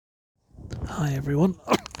Hi everyone,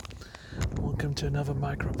 welcome to another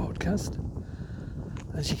micro podcast.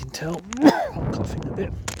 As you can tell, I'm coughing a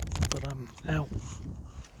bit, but I'm out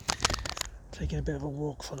taking a bit of a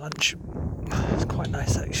walk for lunch. It's quite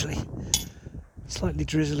nice actually, slightly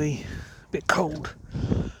drizzly, a bit cold,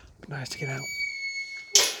 but nice to get out.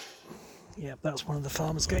 Yeah, that's one of the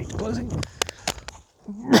farmers' gates closing.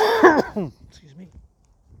 Excuse me.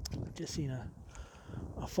 I've just seen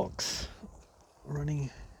a fox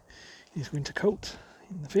running his winter coat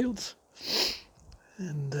in the fields,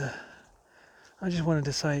 and I just wanted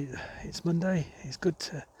to say it's Monday. It's good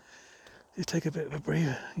to just take a bit of a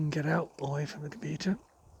breather and get out away from the computer,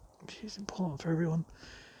 which is important for everyone.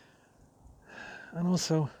 And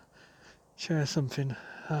also share something.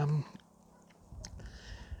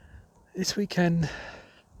 This weekend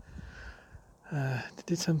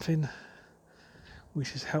did something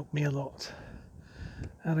which has helped me a lot,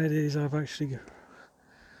 and it is I've actually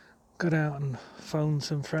got out and phoned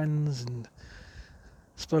some friends and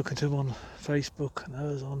spoken to them on Facebook and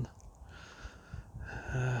others on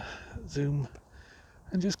Zoom,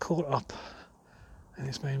 and just caught up, and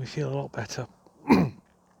it's made me feel a lot better.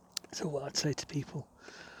 So what I'd say to people,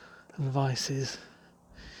 advice is,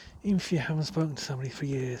 even if you haven't spoken to somebody for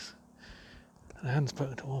years, and I haven't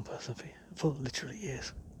spoken to one person for literally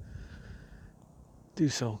years, do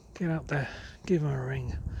so. Get out there, give them a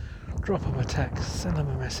ring, drop them a text, send them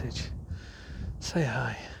a message, say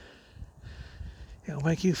hi. It'll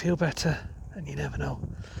make you feel better, and you never know,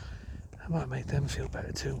 it might make them feel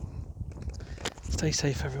better too. Stay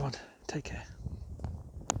safe everyone, take care.